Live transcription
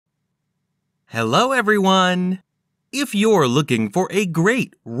Hello everyone! If you're looking for a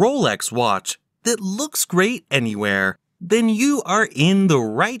great Rolex watch that looks great anywhere, then you are in the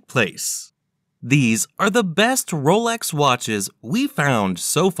right place. These are the best Rolex watches we found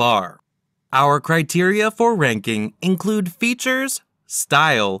so far. Our criteria for ranking include features,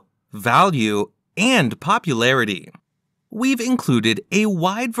 style, value, and popularity. We've included a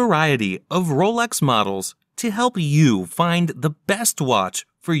wide variety of Rolex models to help you find the best watch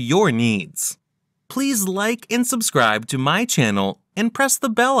for your needs. Please like and subscribe to my channel and press the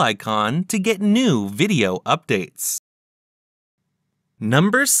bell icon to get new video updates.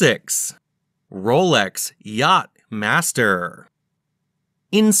 Number 6. Rolex Yacht Master.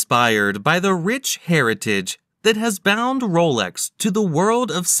 Inspired by the rich heritage that has bound Rolex to the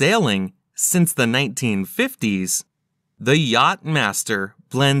world of sailing since the 1950s, the Yacht Master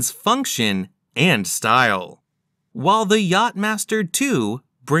blends function and style, while the Yacht Master 2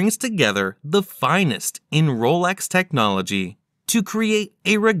 brings together the finest in Rolex technology to create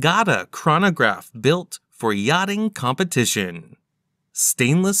a regatta chronograph built for yachting competition.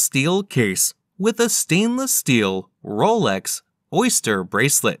 Stainless steel case with a stainless steel Rolex Oyster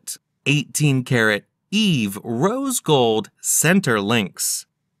bracelet, 18-karat Eve rose gold center links,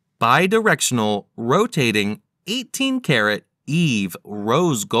 bidirectional rotating 18-karat Eve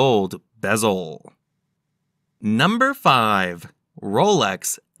rose gold bezel. Number 5.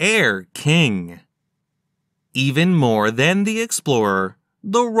 Rolex Air King. Even more than the Explorer,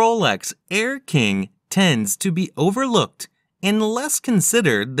 the Rolex Air King tends to be overlooked and less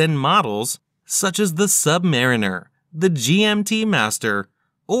considered than models such as the Submariner, the GMT Master,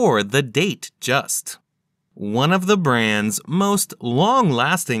 or the Datejust. One of the brand's most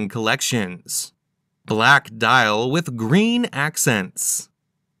long-lasting collections. Black dial with green accents.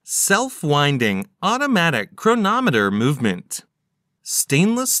 Self-winding automatic chronometer movement.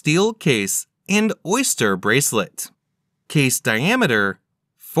 Stainless steel case and Oyster bracelet. Case diameter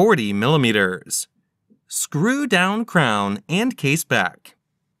 40 millimeters. Screw-down crown and case back.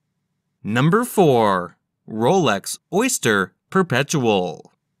 Number 4. Rolex Oyster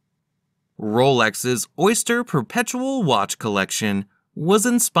Perpetual. Rolex's Oyster Perpetual watch collection was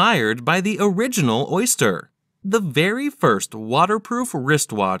inspired by the original Oyster, the very first waterproof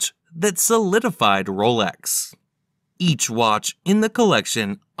wristwatch that solidified Rolex. Each watch in the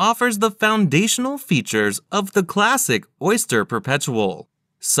collection offers the foundational features of the classic Oyster Perpetual,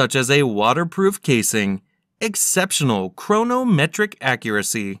 such as a waterproof casing, exceptional chronometric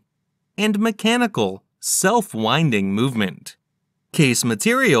accuracy, and mechanical, self-winding movement. Case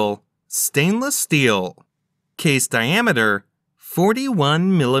material, stainless steel. Case diameter,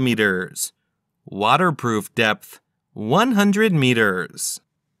 41 millimeters. Waterproof depth, 100 meters.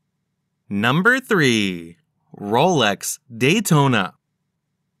 Number 3. Rolex Daytona.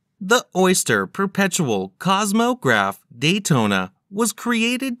 The Oyster Perpetual Cosmograph Daytona was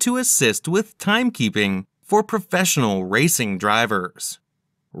created to assist with timekeeping for professional racing drivers.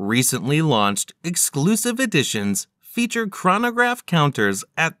 Recently launched exclusive editions feature chronograph counters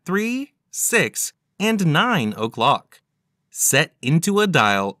at 3, 6, and 9 o'clock, set into a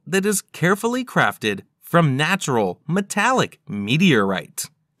dial that is carefully crafted from natural metallic meteorite,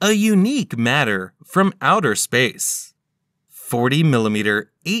 a unique matter from outer space. 40mm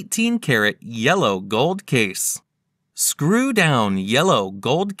 18-karat yellow gold case. Screw-down yellow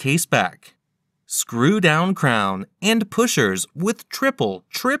gold case back. Screw-down crown and pushers with triple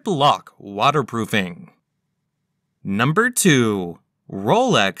trip lock waterproofing. Number 2.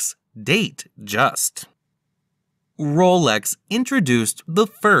 Rolex Datejust. Rolex introduced the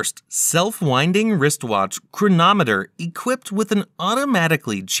first self-winding wristwatch chronometer equipped with an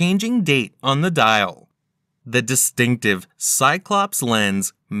automatically changing date on the dial. The distinctive Cyclops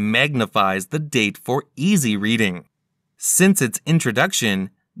lens magnifies the date for easy reading. Since its introduction,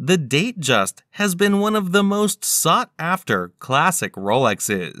 the Datejust has been one of the most sought-after classic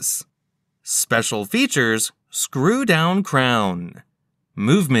Rolexes. Special features: screw-down crown.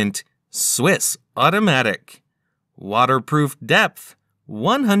 Movement: Swiss automatic. Waterproof depth: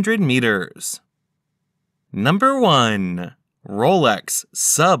 100 meters. Number 1. Rolex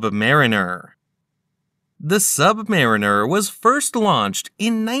Submariner. The Submariner was first launched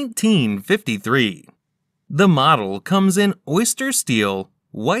in 1953. The model comes in oyster steel,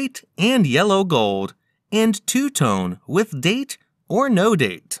 white and yellow gold, and two-tone with date or no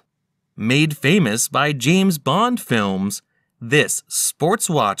date. Made famous by James Bond films, this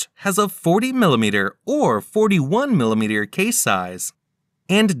sports watch has a 40mm or 41mm case size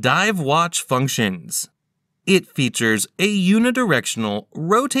and dive watch functions. It features a unidirectional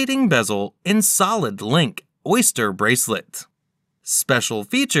rotating bezel and solid link Oyster bracelet. Special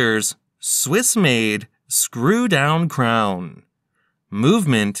features: Swiss-made screw-down crown.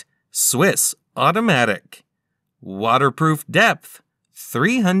 Movement, Swiss automatic. Waterproof depth,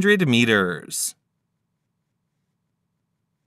 300 meters.